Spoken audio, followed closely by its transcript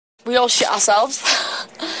We all shit ourselves.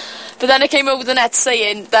 But then it came over the net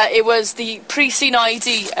saying that it was the pre-scene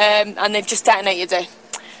ID and they've just detonated it.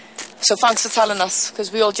 So thanks for telling us,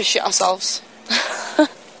 because we all just shit ourselves.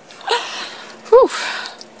 Whew.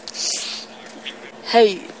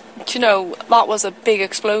 Hey, do you know, that was a big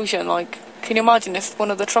explosion. Like, can you imagine if one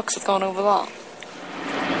of the trucks had gone over that?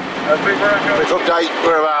 Quick update,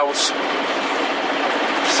 we're about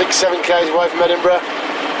 6-7 k's away from Edinburgh.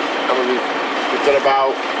 And we've done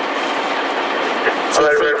about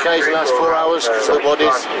 2-3 k's in the last 4 hours because the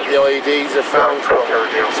bodies, the IEDs are found.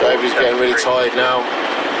 So everybody's getting really tired now.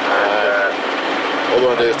 All we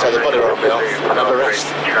want to do is take the body army off and have a rest.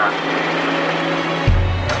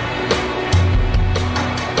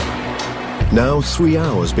 Now 3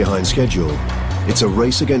 hours behind schedule, it's a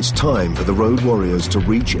race against time for the road warriors to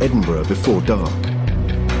reach Edinburgh before dark. We've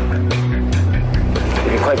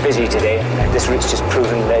been quite busy today. This route's just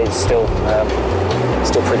proven that it's still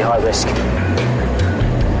pretty high risk.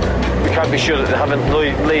 We can't be sure that they haven't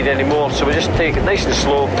lead anymore, so we just take it nice and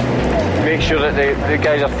slow, make sure that the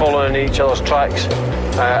guys are following each other's tracks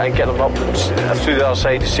and get them up through the other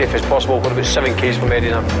side as safe as possible. We're about 7 k's from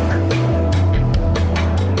Edinburgh.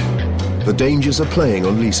 The dangers are playing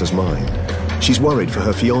on Lisa's mind. She's worried for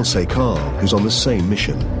her fiancé Carl, who's on the same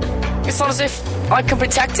mission. It's not as if I can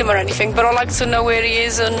protect him or anything, but I like to know where he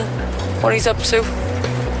is and what he's up to.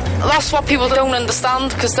 That's what people don't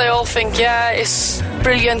understand, because they all think, yeah, it's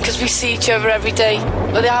brilliant because we see each other every day.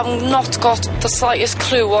 But they have not got the slightest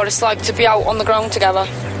clue what it's like to be out on the ground together,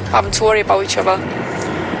 having to worry about each other.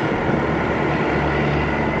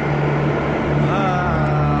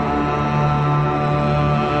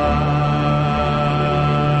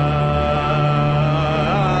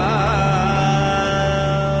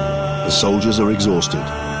 The soldiers are exhausted.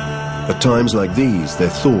 At times like these, their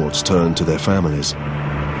thoughts turn to their families.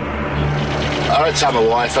 I don't tell my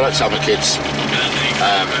wife, I don't tell my kids,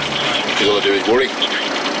 because all I do is worry.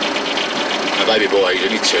 My baby boy, he's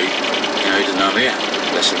only 2, he doesn't know I'm here.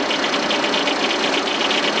 Listen,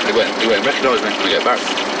 he won't recognise me when I get back,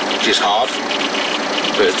 which is hard,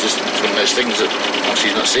 but it's just one of those things that obviously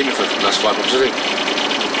he's not seen me for the last 5 months, has he?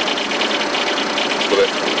 Love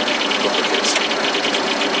it. Love the kids.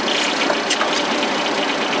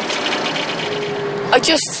 I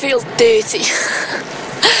just feel dirty.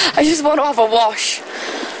 I just want to have a wash.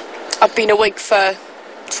 I've been awake for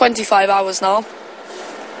 25 hours now.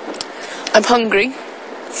 I'm hungry.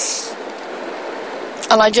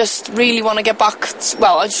 And I just really want to get back,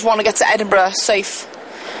 I just want to get to Edinburgh safe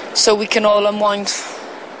so we can all unwind.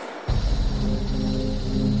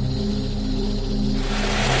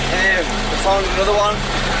 We found another one.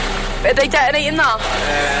 Are they detonating that?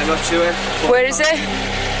 I'm not sure. Where is it?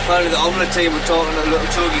 Apparently the omelette team were talking to a little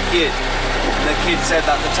chuggy kid. And the kid said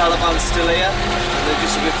that the Taliban's still here, and they're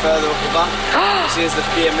just a bit further up the back. See as they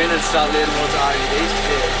came in and started laying loads of IEDs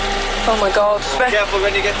today. Oh my God. Be careful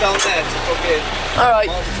when you get down there to fuck in. Alright.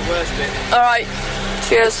 It's the worst bit. Alright.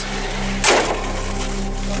 Cheers.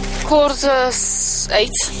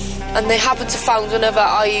 8:15, and they happen to found another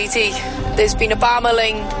IED. There's been a bomber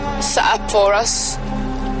lane set up for us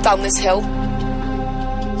down this hill.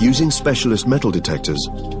 Using specialist metal detectors,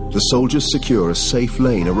 the soldiers secure a safe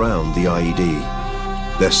lane around the IED.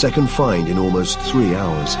 Their second find in almost 3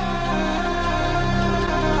 hours.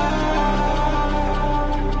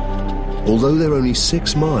 Although they're only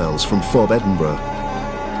 6 miles from Fob Edinburgh,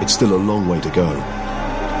 it's still a long way to go.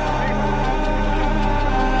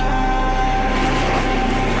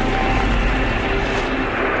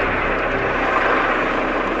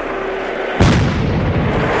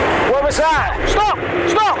 What was that? Stop!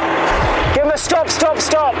 Stop! Give him a stop, stop,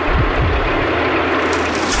 stop!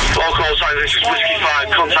 All call signs, this is Whiskey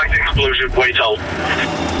 5, contact explosion, wait hold.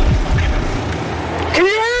 Can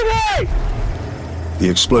you hear me? The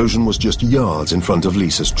explosion was just yards in front of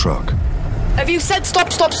Lisa's truck. Have you said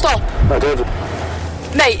stop, stop, stop? I did.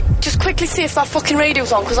 Mate, just quickly see if that fucking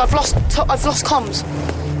radio's on, because I've lost comms.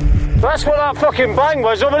 That's what that fucking bang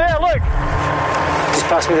was over there, look! Just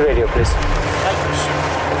pass me the radio, please.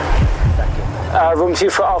 Room 2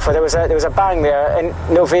 for Alpha, there was a bang there, and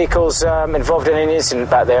no vehicles involved in any incident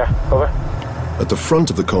back there. Over. At the front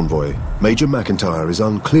of the convoy, Major McIntyre is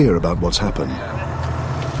unclear about what's happened.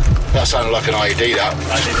 That sounded like an IED, that.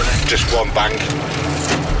 Just one bang.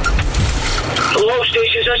 Hello,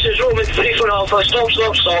 stations, this is Roman 3 for Alpha, stop,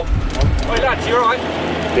 stop, stop. Hey lads, you alright?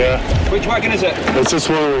 Yeah. Which wagon is it? It's this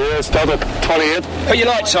one over here, it's down at 28. Put your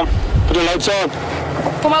lights on. Put the lights on.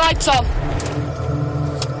 Put my lights on.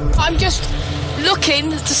 I'm just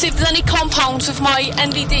looking to see if there's any compounds with my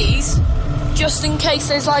NVDs, just in case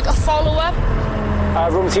there's like a follower. But there's nothing. Right, okay, well, I'll get the IED. I'll get the IED. I'll get the IED. Just in case there's like a follower. But there's nothing. Alright. Cheers.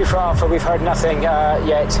 Room 3 for Alpha, we've heard nothing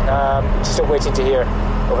yet. Still waiting to hear.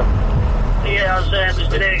 Over. Yeah, there's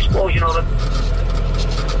been an explosion on it.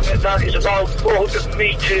 That is about 400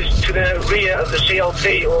 metres to the rear of the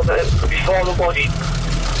CLT, or before the body.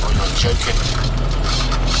 I'm not joking.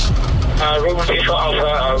 Room 3 for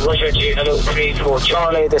Alpha, Roger to hello 3 for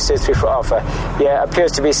Charlie. This is 3 for Alpha. Yeah,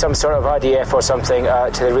 appears to be some sort of IDF or something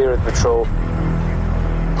to the rear of the patrol.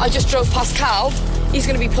 I just drove past Cal. He's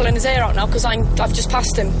going to be pulling his hair out now because I've just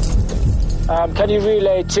passed him. Can you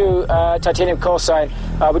relay to Titanium call sign?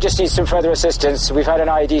 We just need some further assistance. We've had an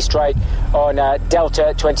IED strike on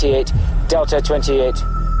Delta 28. Delta 28.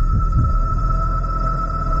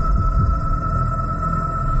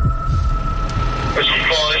 Whiskey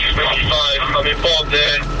 5, I'm informed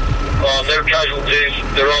there. Their casualties,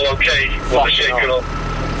 they're all okay. What the shake, I'm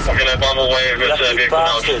going to bomb away with this vehicle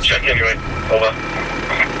now to check anyway. Over.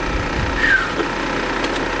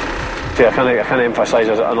 I can't emphasise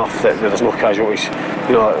enough that there's no casualties.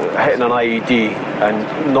 You know, hitting an IED and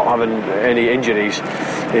not having any injuries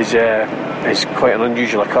is quite an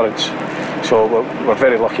unusual occurrence. So we're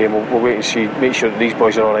very lucky, and we'll wait and see, make sure that these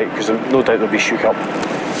boys are all right, because no doubt they'll be shook up.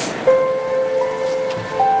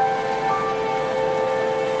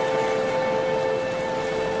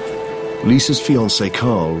 Lisa's fiancé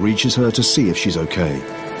Carl reaches her to see if she's okay.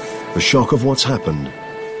 The shock of what's happened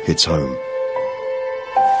hits home.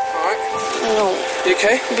 You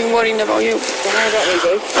okay? I've been worrying about you. Don't worry about me,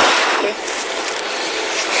 babe. Okay.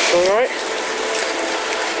 Alright?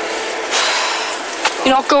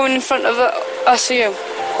 You're not going in front of us, are you?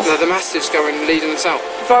 No, the Mastiff's going, leading us out.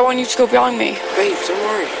 But I want you to go behind me. Babe, don't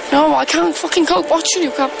worry. No, I can't fucking cope watching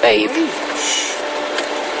you, can't, babe.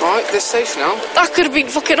 Alright, they're safe now. That could have been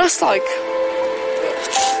fucking us, like.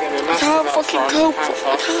 I can't fucking cope.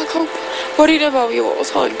 I can't cope. Worried about you all the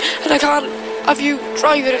time. And I can't have you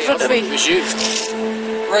driving in front of me. It was you.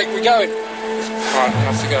 Right, we're going. Alright, we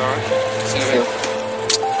have to go, alright? See you in a bit.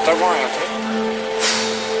 Don't worry, okay?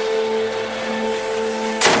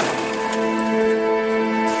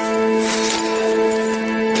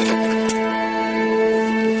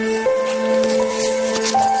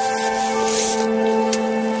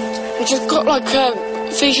 I just got like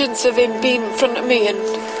visions of him being in front of me and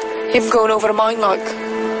him going over to mine, like.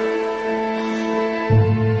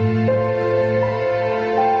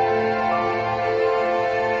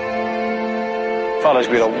 As far as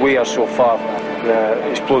we're aware so far,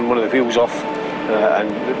 it's blown one of the wheels off and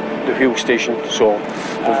the wheel station, so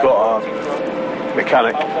we've got a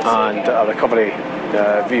mechanic and a recovery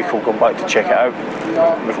vehicle going back to check it out.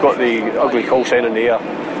 We've got the ugly call sign in the air.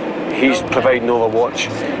 He's providing overwatch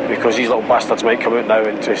because these little bastards might come out now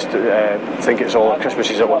and just think it's all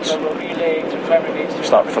Christmases at once.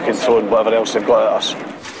 Start fucking throwing whatever else they've got at us.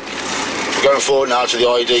 We're going forward now to the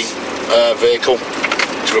ID vehicle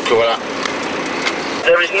to recover that.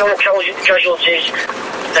 There is no casualties.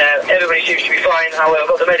 Everybody seems to be fine. However, I've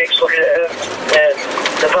got the medics looking at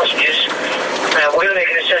the passengers. We're going to make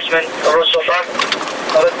an assessment of us so far.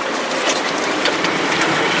 Over.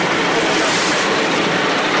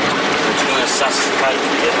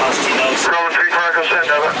 Roman 3-5, consent,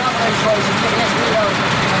 over.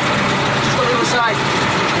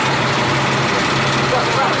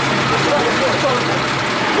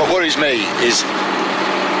 What worries me is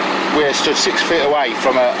we're stood 6 feet away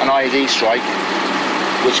from an IED strike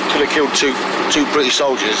which could have killed two British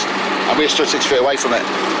soldiers, and we're stood 6 feet away from it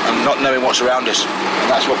and not knowing what's around us, and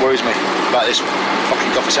that's what worries me about this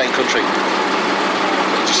fucking godforsaken country.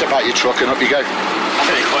 Just step out your truck and up you go. I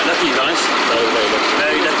think they're quite lucky, to be honest. Very, very lucky.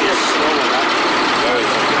 Very lucky, that's a small one, that. Very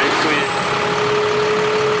lucky.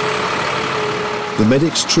 The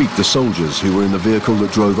medics treat the soldiers who were in the vehicle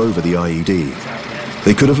that drove over the IED.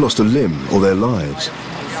 They could have lost a limb or their lives,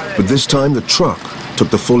 but this time the truck took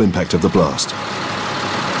the full impact of the blast.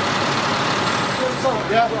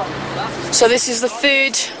 So this is the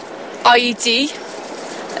third IED.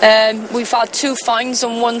 We've had 2 fines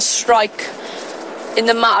and 1 strike in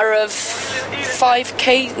the matter of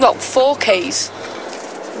 4Ks.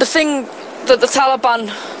 The thing that the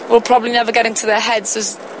Taliban will probably never get into their heads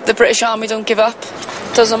is the British Army don't give up.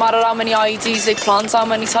 Doesn't matter how many IEDs they plant, how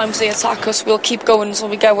many times they attack us, we'll keep going until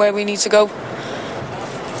we get where we need to go.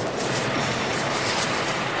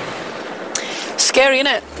 Scary,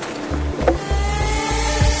 innit?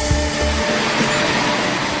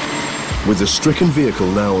 With the stricken vehicle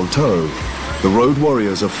now on tow, the road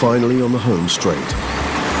warriors are finally on the home straight.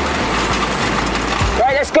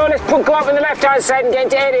 Right, let's go. Let's go up on the left-hand side and get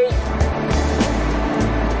into Eddie.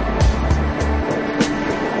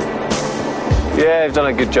 Yeah, they've done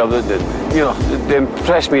a good job. They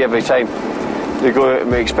impress me every time.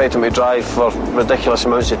 we expect them to drive for ridiculous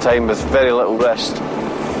amounts of time with very little rest.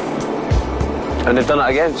 And they've done it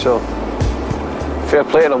again, so fair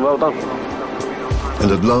play to them, well done.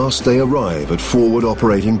 And at last they arrive at Forward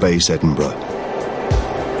Operating Base Edinburgh.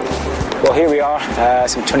 Well, here we are,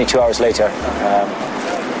 some 22 hours later.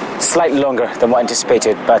 Slightly longer than what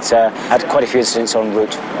anticipated, but had quite a few incidents en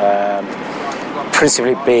route.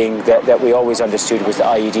 Principally being that we always understood was the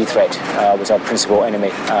IED threat was our principal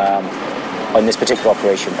enemy on this particular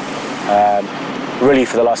operation. Really,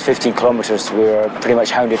 for the last 15 kilometres, we were pretty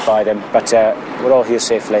much hounded by them, but we're all here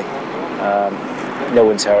safely. No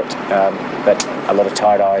one's hurt, but a lot of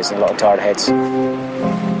tired eyes and a lot of tired heads.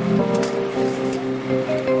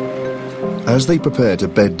 As they prepare to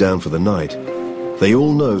bed down for the night, they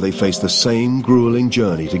all know they face the same gruelling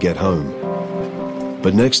journey to get home.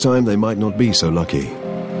 But next time they might not be so lucky.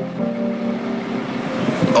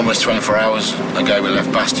 Almost 24 hours ago we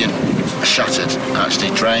left Bastion, shattered,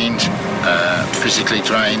 actually drained, physically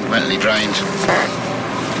drained, mentally drained.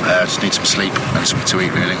 Just need some sleep and something to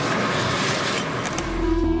eat, really.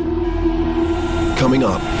 Coming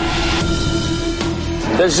up.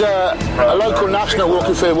 There's a local national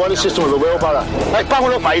walking through the water system with a wheelbarrow. Hey, bang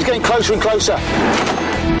on up, mate, he's getting closer and closer.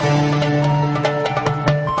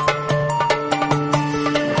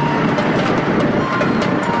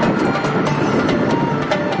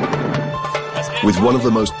 With one of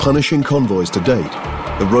the most punishing convoys to date,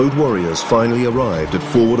 the Road Warriors finally arrived at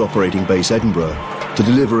Forward Operating Base Edinburgh to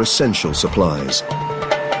deliver essential supplies.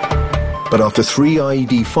 But after 3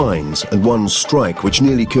 IED finds and 1 strike which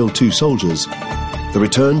nearly killed 2 soldiers, the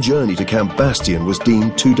return journey to Camp Bastion was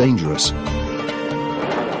deemed too dangerous.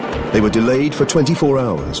 They were delayed for 24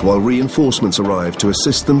 hours while reinforcements arrived to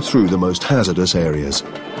assist them through the most hazardous areas.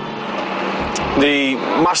 The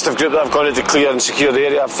massive group that have gone in to clear and secure the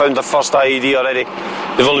area have found their first IED already.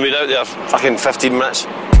 They've only been out there fucking 15 minutes.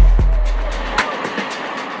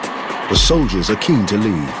 The soldiers are keen to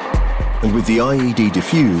leave, and with the IED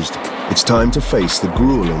defused, it's time to face the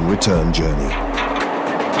grueling return journey.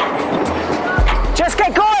 Just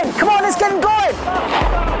get going! Come on, let's get going!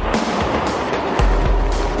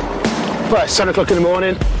 Well, it's 7 o'clock in the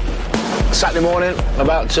morning, Saturday morning,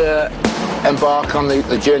 about to embark on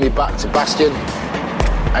the journey back to Bastion,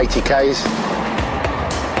 80 Ks.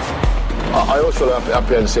 I always feel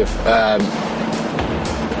apprehensive. I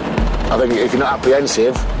think if you're not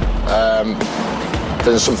apprehensive,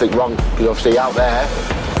 there's something wrong, because obviously out there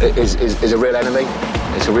is a real enemy,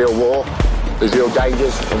 it's a real war, there's real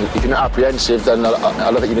dangers, and if you're not apprehensive, then I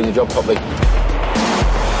don't think you're doing your job properly.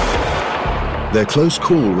 Their close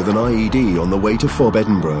call with an IED on the way to FOB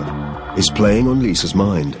Edinburgh is playing on Lisa's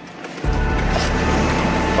mind.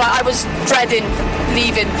 Well, I was dreading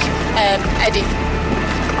leaving Eddie.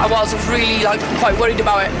 I was really quite worried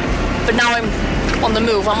about it, but now I'm on the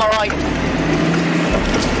move. I'm all right.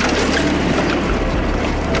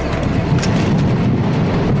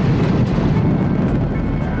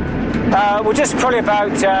 We're just probably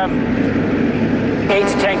about 8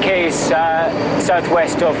 to 10 k's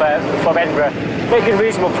southwest of Edinburgh. Making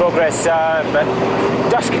reasonable progress, but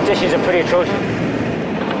dusk conditions are pretty atrocious.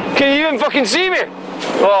 Can you even fucking see me?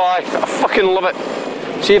 Oh, I fucking love it.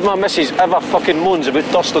 See if my missus ever fucking moans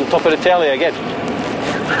about dust on top of the telly again.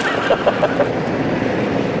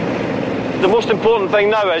 The most important thing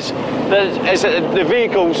now is that the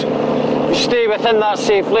vehicles stay within that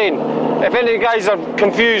safe lane. If any of the guys are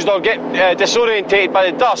confused or get disorientated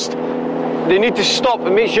by the dust, they need to stop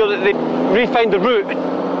and make sure that they refine the route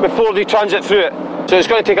before they transit through it. So it's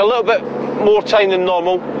going to take a little bit more time than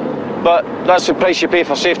normal, but that's the price you pay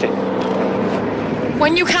for safety.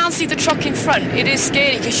 When you can't see the truck in front, it is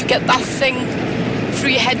scary because you get that thing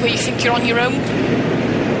through your head where you think you're on your own.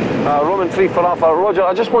 Roman 3 for Alpha. Roger,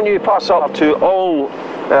 I just want you to pass up to all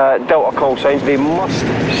Delta call signs. They must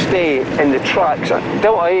stay in the tracks.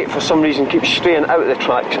 Delta 8 for some reason keeps straying out of the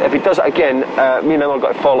tracks. If he does it again, me and him have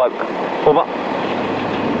got to fall out. Over.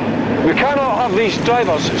 We cannot have these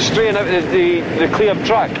drivers straying out of the cleared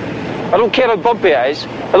track. I don't care how bumpy it is,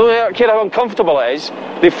 I don't care how uncomfortable it is,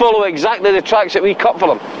 they follow exactly the tracks that we cut for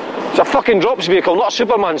them. It's a fucking drops vehicle, not a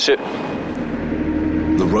Superman suit.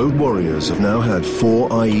 The Road Warriors have now had 4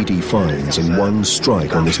 IED finds and 1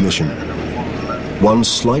 strike on this mission. One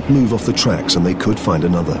slight move off the tracks and they could find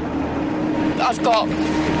another.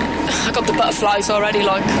 I got the butterflies already,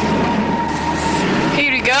 like.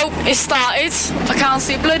 Here we go, it started. I can't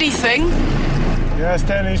see a bloody thing. Yeah,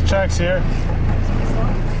 stay on these tracks here.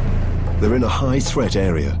 They're in a high-threat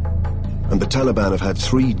area, and the Taliban have had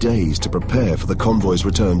 3 days to prepare for the convoy's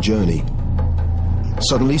return journey.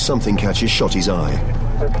 Suddenly something catches Shotty's eye.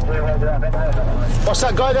 What's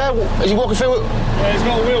that guy there? Is he walking through? Yeah, he's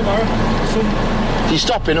got a wheelbarrow. Is he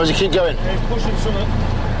stopping or does he keep going? Yeah, he's pushing something.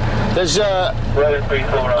 There's a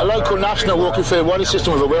local national walking through a warning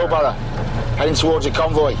system with a wheelbarrow, heading towards a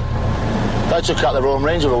convoy. They took out the Royal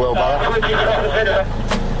Marines with a wheelbarrow.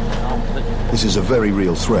 This is a very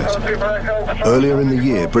real threat. Earlier in the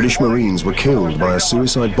year, British Marines were killed by a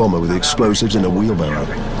suicide bomber with explosives in a wheelbarrow.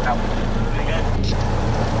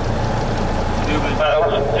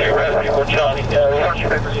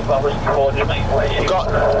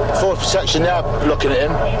 Got force protection now looking at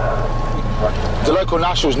him. The local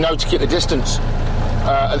nationals know to keep the distance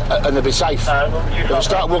and they'll be safe. If we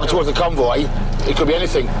start walking towards the convoy, it could be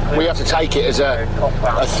anything. We have to take it as a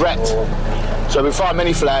threat. So we fire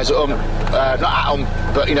mini flares at them, not at them,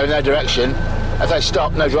 but in their direction. If they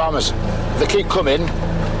stop, no dramas. If they keep coming,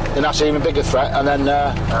 then that's an even bigger threat. And then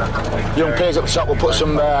young Piers up the top will put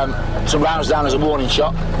some rounds down as a warning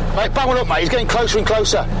shot. Mate, bang one up, mate. He's getting closer and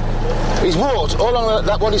closer. He's walked all along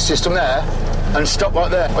that body system there and stopped right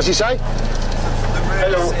there. What's he say?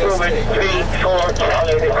 Hello, Roman 3-4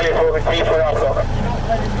 Charlie, the clear for 3-4 Alpha.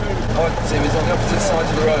 So he's on the opposite side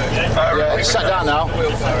of the road. Yeah, he's sat down now.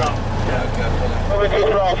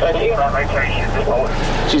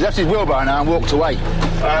 She's left his wheelbarrow now and walked away.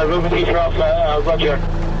 Roger.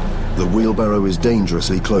 The wheelbarrow is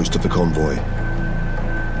dangerously close to the convoy.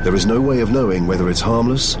 There is no way of knowing whether it's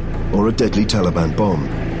harmless or a deadly Taliban bomb.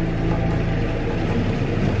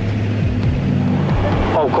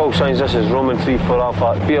 All call signs, this is Roman 3-4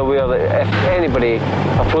 Alpha. Be aware that if anybody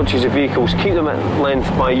approaches the vehicles, keep them at length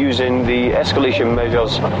by using the escalation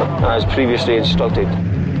measures as previously instructed.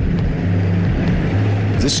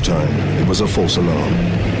 This time, it was a false alarm.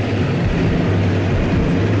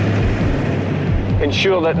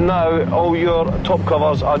 Ensure that now all your top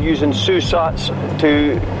covers are using SUSATs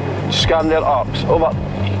to scan their ARCs. Over.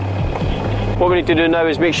 What we need to do now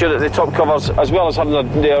is make sure that the top covers, as well as having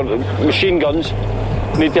their machine guns,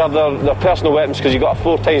 need to have their personal weapons, because you've got a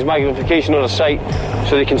 4 times magnification on a sight,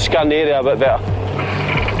 so they can scan the area a bit better.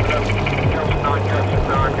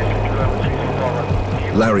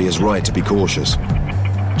 Larry is right to be cautious.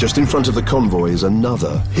 Just in front of the convoy is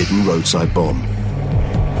another hidden roadside bomb.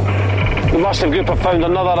 The Muslim group have found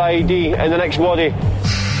another IED in the next wadi.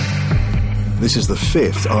 This is the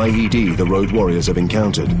 5th IED the Road Warriors have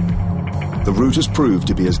encountered. The route has proved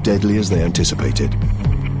to be as deadly as they anticipated.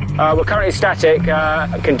 We're currently static,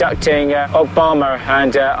 conducting Oak Bomber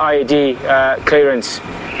and IED clearance.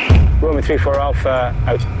 Roman 3-4 Alpha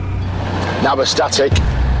out. Now we're static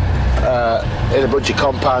in a bunch of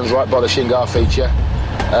compounds right by the Shingar feature.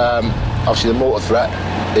 Obviously the mortar threat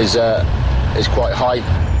is quite high.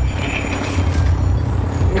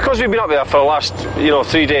 Because we've been up there for the last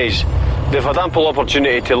 3 days, they've had ample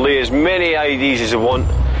opportunity to lay as many IEDs as they want.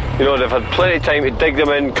 They've had plenty of time to dig them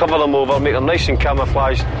in, cover them over, make them nice and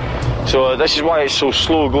camouflaged. So this is why it's so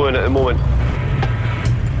slow going at the moment.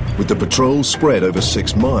 With the patrol spread over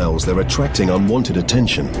 6 miles, they're attracting unwanted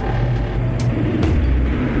attention.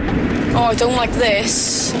 Oh, I don't like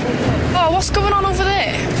this. Oh, what's going on over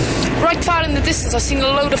there? Right far in the distance, I've seen a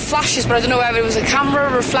load of flashes, but I don't know whether it was a camera,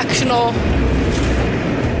 a reflection, or...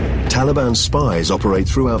 Taliban spies operate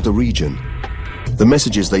throughout the region. The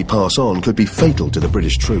messages they pass on could be fatal to the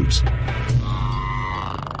British troops.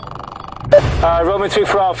 Roman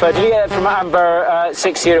 3-4 Alpha, did you get from Amber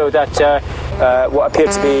 60 that what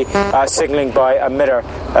appeared to be signalling by a mirror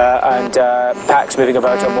and packs moving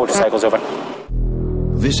about on motorcycles, over?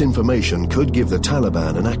 This information could give the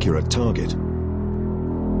Taliban an accurate target.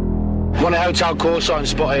 One of the hotel call signs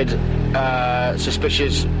spotted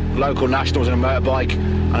suspicious local nationals on a motorbike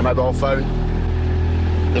and a mobile phone.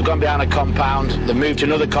 They've gone behind a compound. They've moved to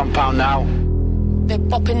another compound now. They're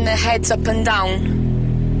popping their heads up and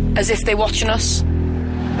down as if they're watching us.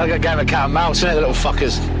 They'll get a game of cat and mouse, innit, the little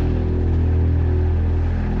fuckers?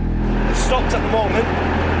 They've stopped at the moment.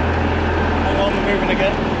 Hang on, they're moving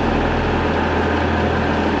again.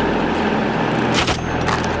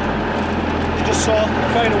 You just saw,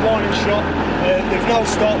 I fired a warning shot. They've now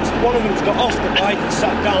stopped. One of them's got off the bike and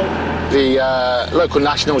sat down. The local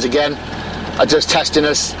nationals again are just testing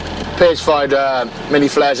us. Piers fired mini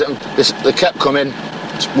flares at them. They kept coming.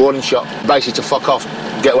 Warning shot, basically to fuck off,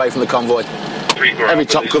 get away from the convoy. Every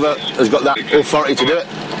top cover has got that authority to do it,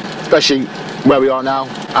 especially where we are now.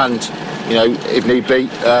 And if need be,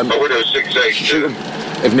 shoot them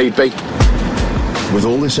if need be. With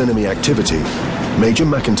all this enemy activity, Major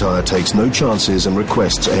McIntyre takes no chances and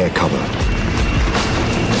requests air cover.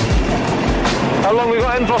 How long we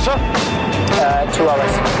got in for, sir? 2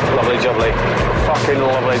 hours. Lovely jubbly. Fucking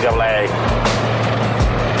lovely jubbly.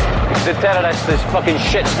 the terrorist is fucking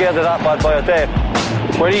shit scared of that bad boy of death.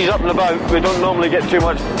 When he's up and about, we don't normally get too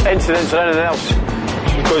much incidents or anything else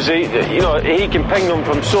because he can ping them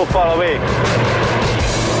from so far away.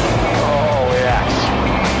 Oh yes.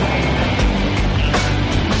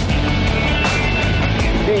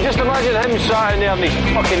 You can just imagine him sat in there in his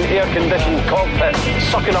fucking air-conditioned cockpit,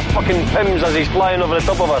 sucking up fucking pims as he's flying over the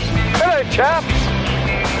top of us. Hello, chaps.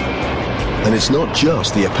 And it's not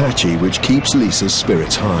just the Apache which keeps Lisa's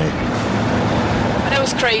spirits high. I know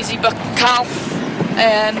it's crazy, but Carl,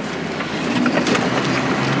 and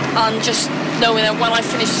just knowing that when I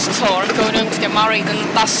finish this tour, I'm going home to get married, and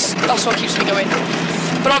that's what keeps me going.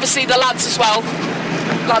 But obviously the lads as well,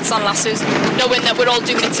 lads and lasses, knowing that we're all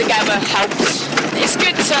doing it together helps. It's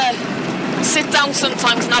good to sit down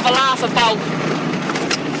sometimes and have a laugh about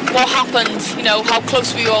what happened, you know, how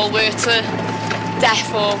close we all were to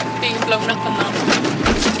death or being blown up and that.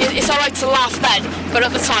 It's alright to laugh then, but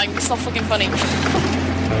at the time it's not fucking funny.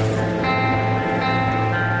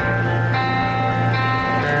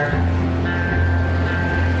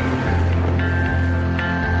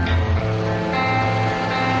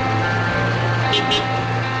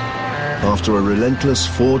 After a relentless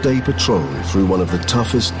 4-day patrol through one of the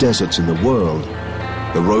toughest deserts in the world,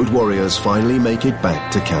 the road warriors finally make it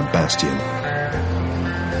back to Camp Bastion.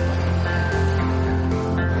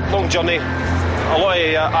 Long journey, a lot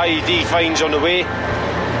of IED finds on the way.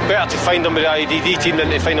 Better to find them with the IED team than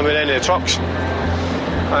to find them with any of the trucks.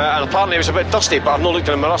 And apparently it was a bit dusty, but I've not looked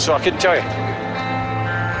in the mirror, so I couldn't tell you.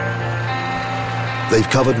 They've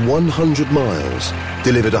covered 100 miles,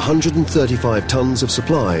 delivered 135 tons of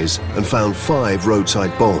supplies and found 5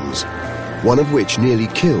 roadside bombs, one of which nearly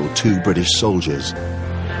killed 2 British soldiers.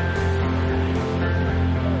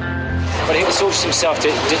 But I think the soldiers themselves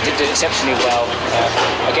did exceptionally well.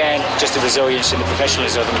 Again, just the resilience and the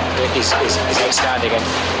professionalism is outstanding, and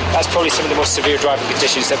that's probably some of the most severe driving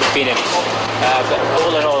conditions that we've been in. But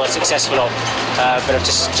all in all, a successful op. But I've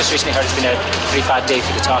just recently heard it's been a pretty bad day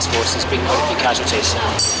for the task force. There's been quite a few casualties.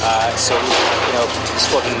 So, you know,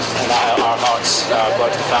 spoken our hearts go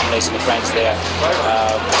out to the families and the friends there.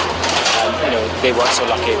 You know, they weren't so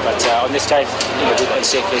lucky, but on this time, you know, we went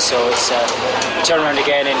safely, so it's turn around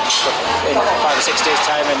again in 5 or 6 days'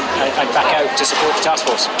 time and back out to support the task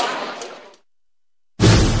force.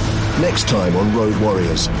 Next time on Road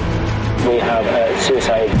Warriors. We have a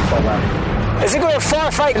suicide bomber. Is it going to be a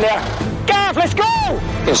firefight in there? Gav, let's go!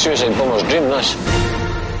 It's suicide bomber's dream, this.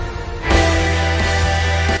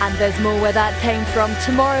 And there's more where that came from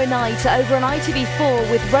tomorrow night over on ITV4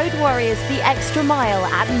 with Road Warriors The Extra Mile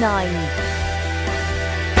at 9.